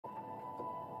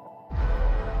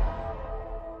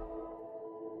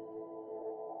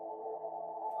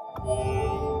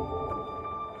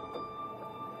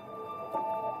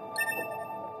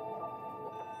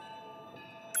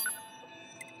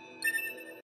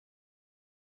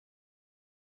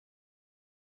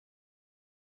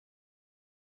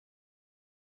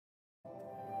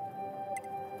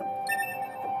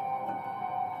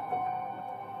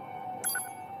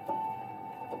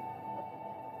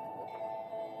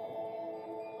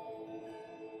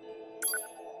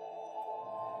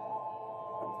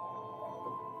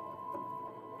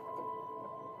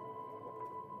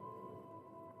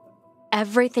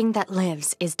Everything that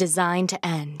lives is designed to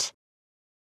end.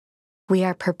 We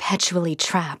are perpetually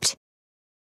trapped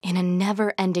in a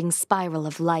never-ending spiral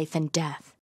of life and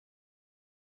death.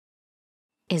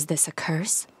 Is this a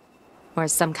curse? Or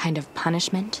some kind of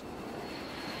punishment?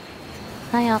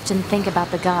 I often think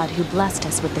about the God who blessed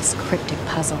us with this cryptic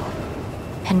puzzle,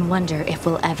 and wonder if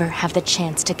we'll ever have the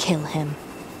chance to kill him.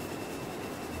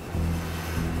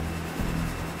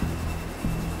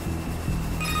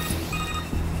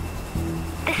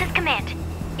 This is Command.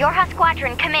 Yorha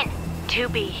Squadron, come in.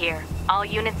 2B here. All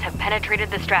units have penetrated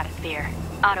the stratosphere.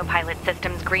 Autopilot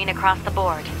systems green across the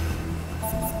board.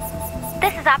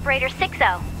 This is Operator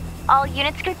 6-0. All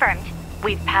units confirmed.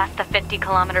 We've passed the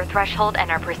 50-kilometer threshold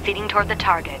and are proceeding toward the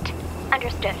target.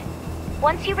 Understood.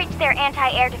 Once you reach their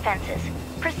anti-air defenses,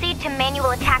 proceed to manual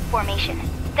attack formation.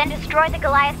 Then destroy the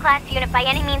Goliath-class unit by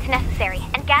any means necessary,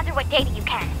 and gather what data you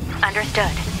can.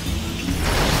 Understood.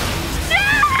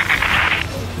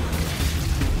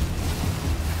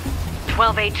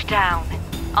 12H down.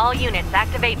 All units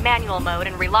activate manual mode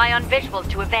and rely on visuals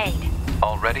to evade.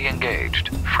 Already engaged.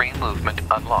 Free movement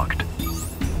unlocked.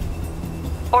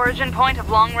 Origin point of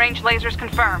long-range lasers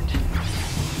confirmed.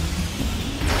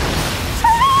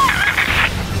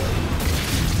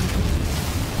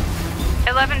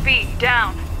 "11B,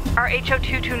 down. Our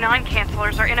HO229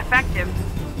 cancelers are ineffective.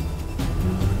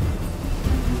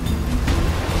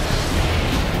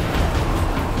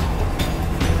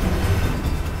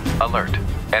 Alert.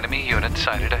 Enemy unit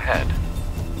sighted ahead.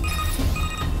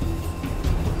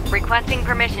 Requesting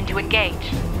permission to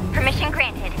engage. Permission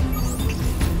granted.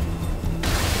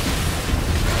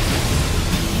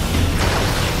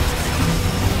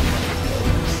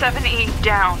 "7E,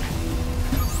 down.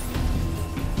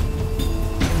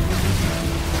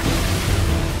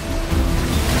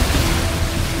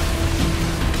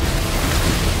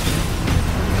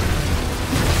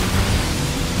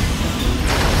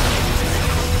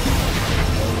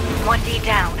 "1D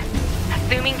down.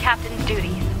 Assuming captain's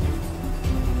duties.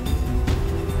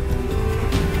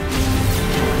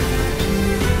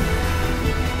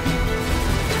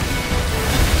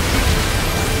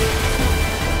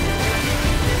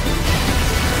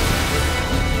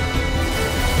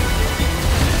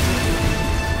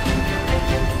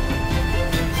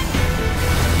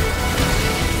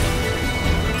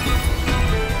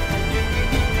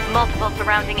 Multiple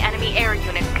surrounding enemy air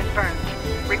units confirmed.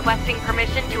 Requesting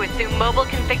permission to assume mobile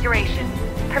configuration.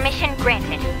 Permission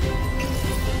granted.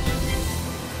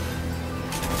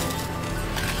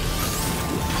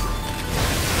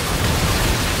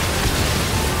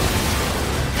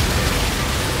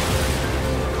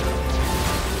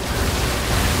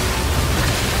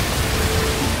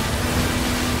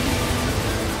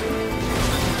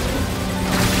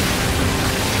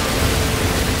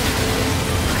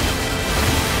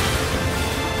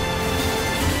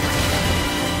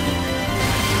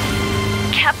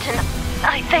 Captain,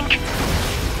 I think...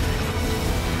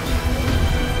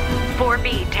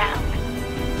 4B down.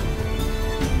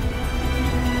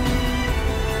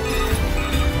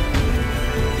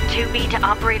 "2B to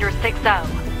Operator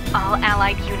 6-0. All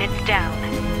allied units down.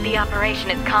 The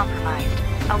operation is compromised.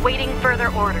 Awaiting further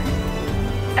orders.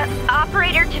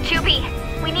 Operator to 2B.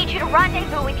 We need you to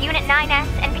rendezvous with Unit 9S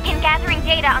and begin gathering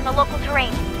data on the local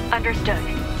terrain.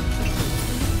 Understood.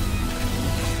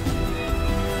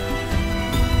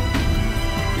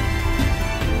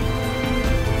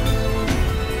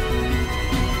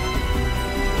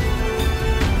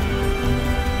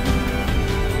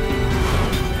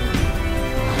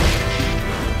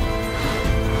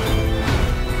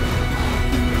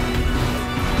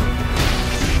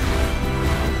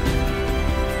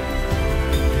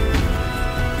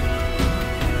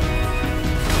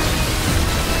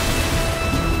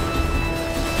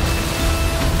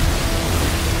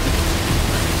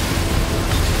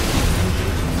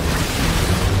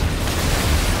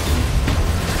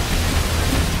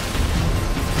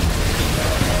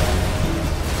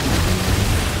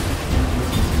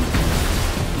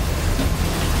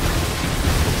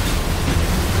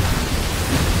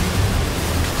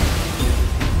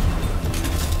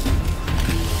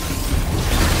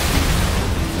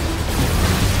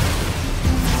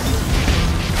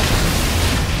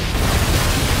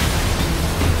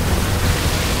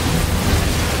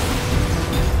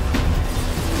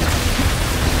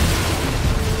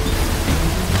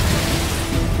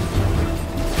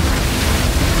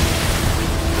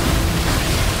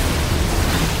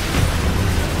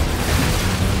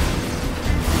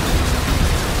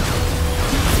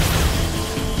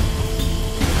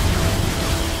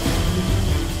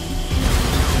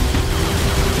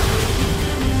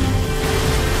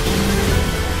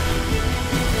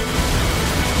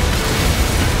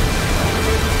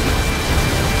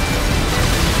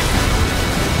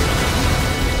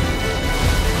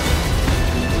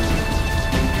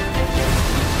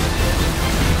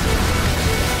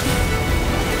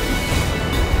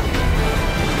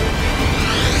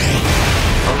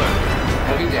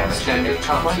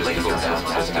 Top laser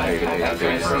systems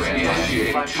activated.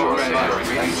 Initiate short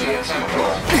range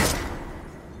control.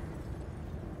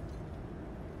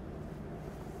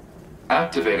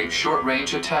 Activating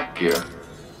short-range attack gear.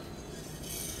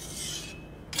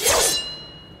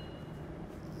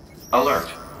 Alert.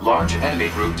 Large enemy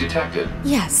group detected.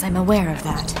 Yes, I'm aware of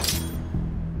that.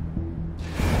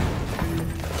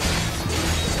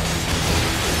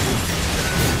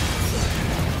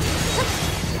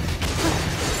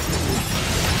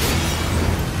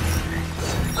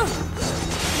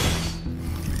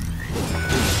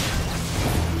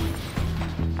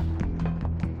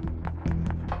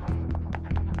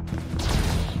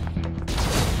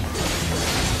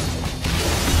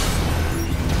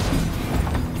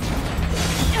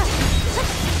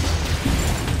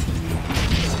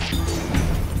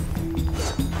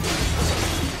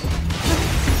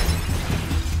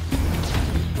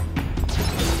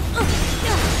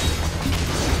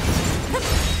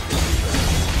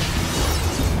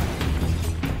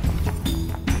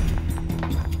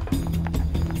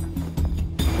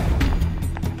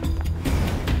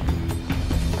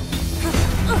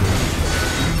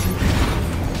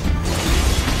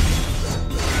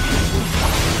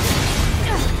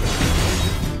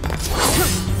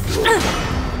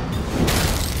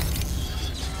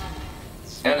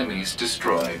 Enemies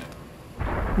destroyed.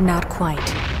 Not quite. Is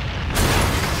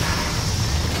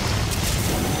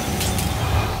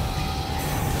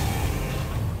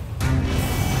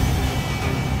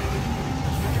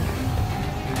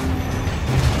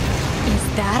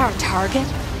that our target?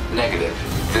 Negative.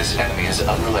 This enemy is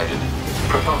unrelated.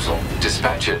 Proposal.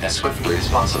 Dispatch it as swiftly as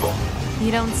possible.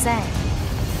 You don't say.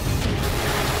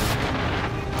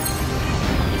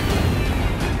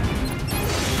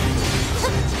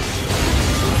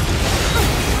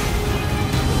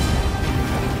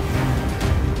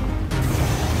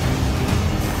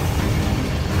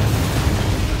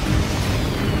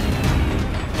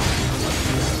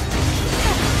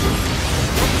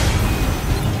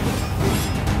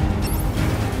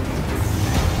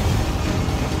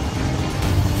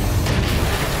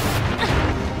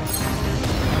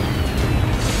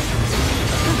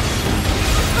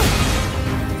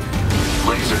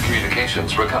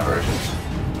 Communications recovered.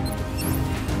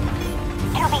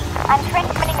 2B, I'm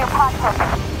transmitting your pod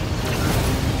program.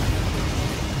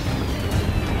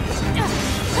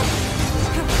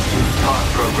 Pod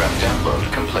program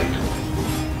download complete.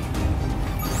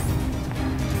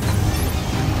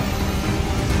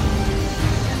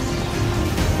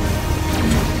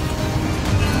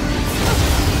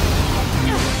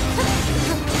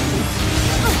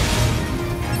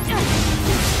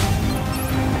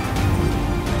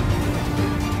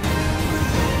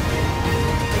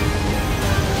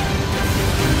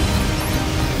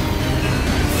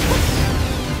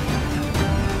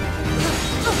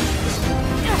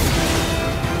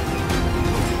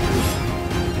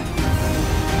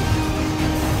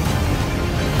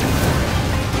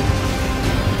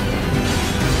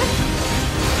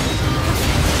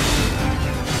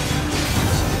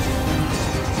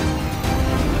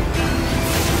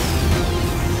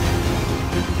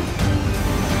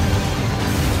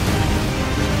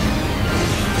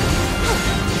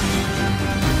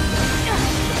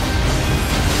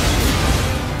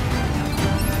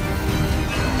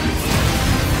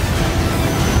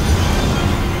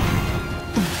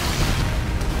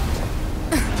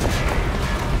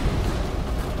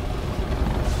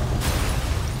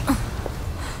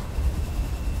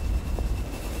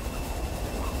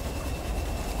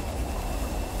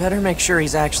 Better make sure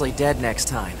he's actually dead next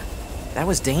time. That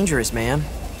was dangerous, man.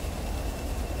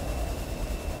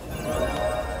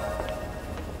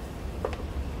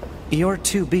 You're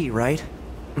 2B, right?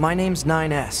 My name's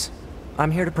 9S.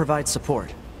 I'm here to provide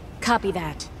support. Copy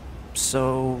that.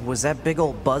 So, was that big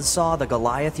old buzzsaw the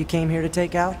Goliath you came here to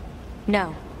take out?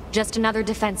 No, just another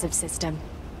defensive system.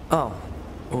 Oh,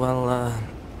 well,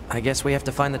 I guess we have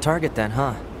to find the target then,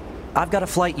 huh? I've got a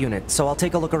flight unit, so I'll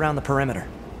take a look around the perimeter.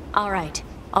 All right,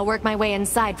 I'll work my way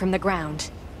inside from the ground.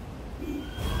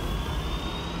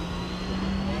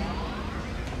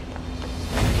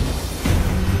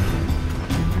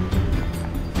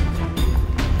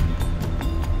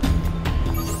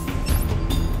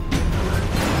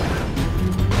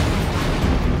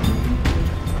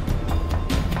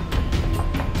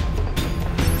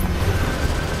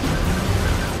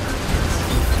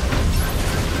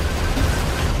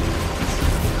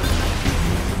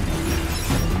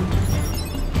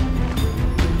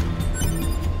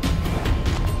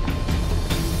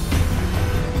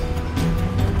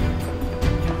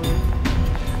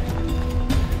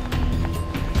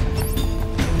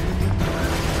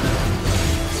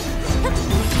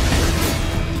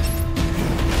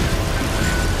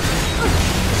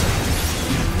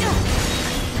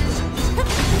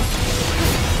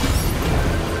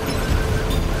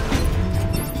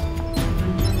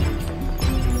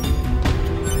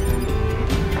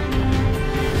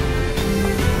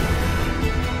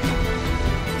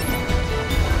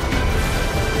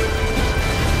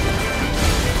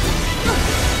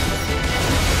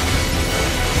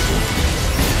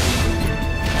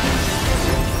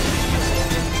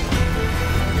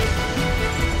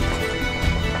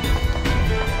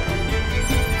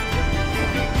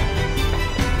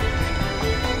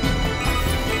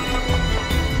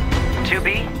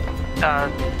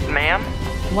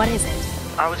 What is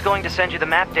it? I was going to send you the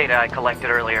map data I collected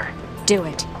earlier. Do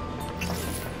it.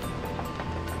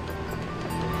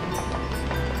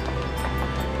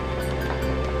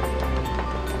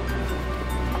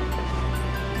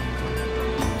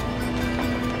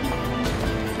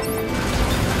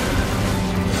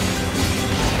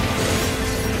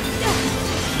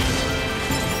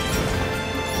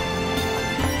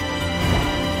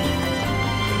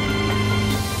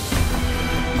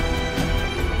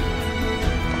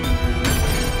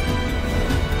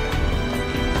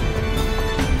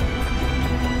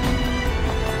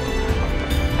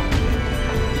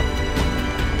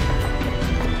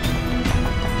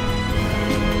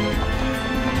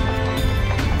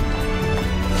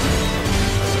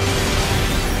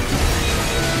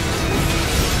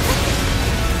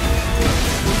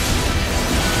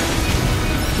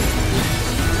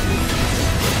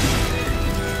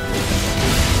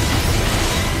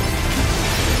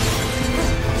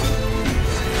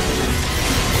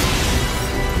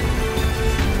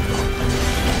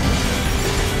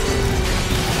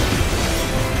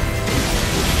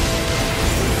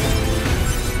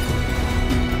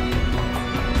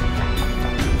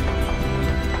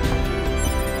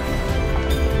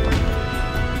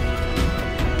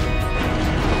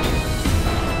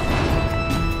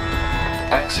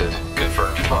 Exit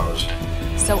confirmed closed.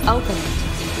 So open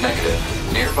it.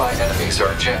 Negative. Nearby enemies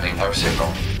are jamming our signal.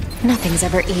 Nothing's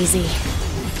ever easy.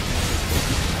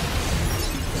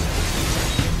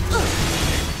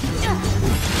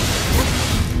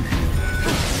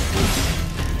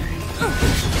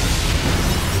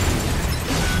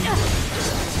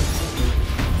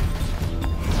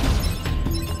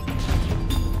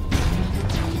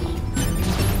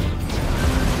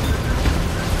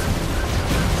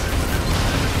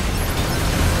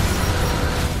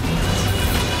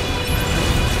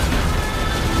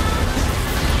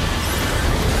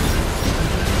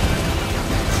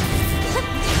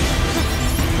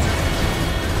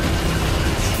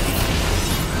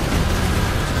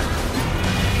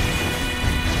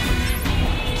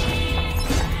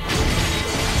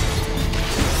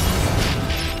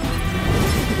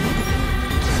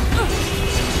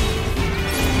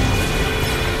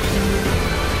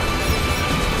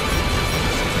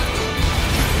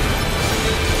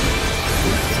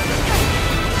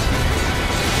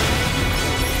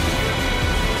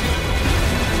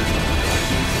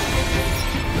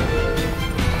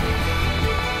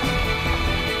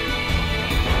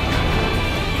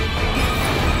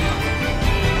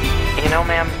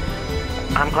 Ma'am,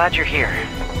 I'm glad you're here.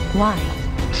 Why?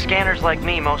 Scanners like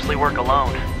me mostly work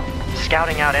alone.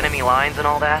 Scouting out enemy lines and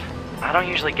all that, I don't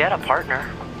usually get a partner.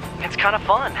 It's kind of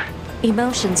fun.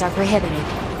 Emotions are prohibited.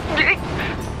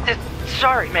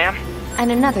 Sorry, ma'am.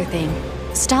 And another thing,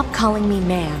 stop calling me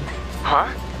ma'am.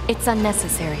 Huh? It's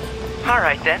unnecessary. All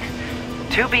right then.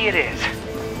 2B it is.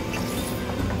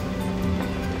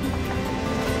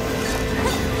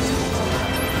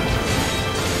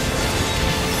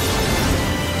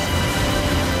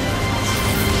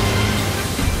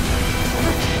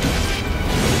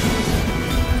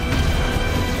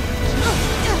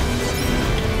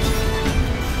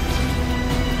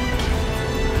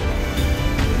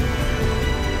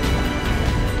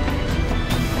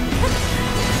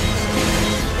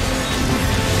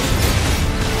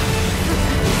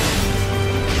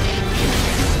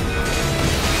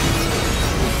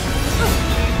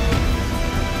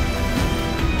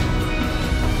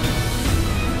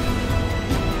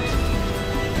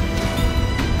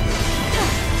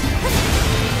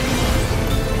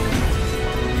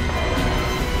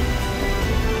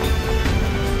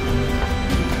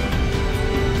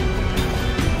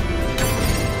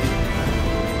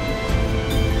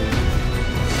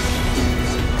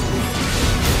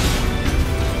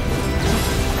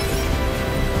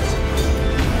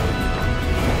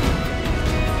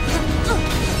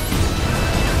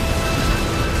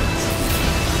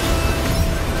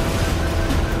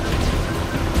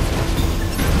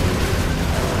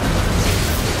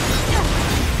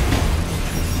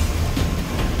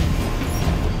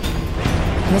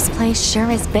 This place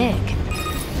sure is big.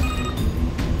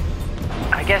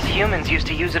 I guess humans used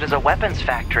to use it as a weapons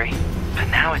factory, but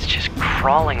now it's just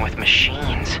crawling with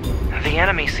machines. The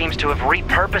enemy seems to have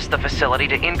repurposed the facility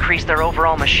to increase their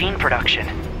overall machine production.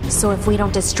 So if we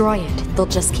don't destroy it, they'll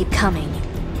just keep coming.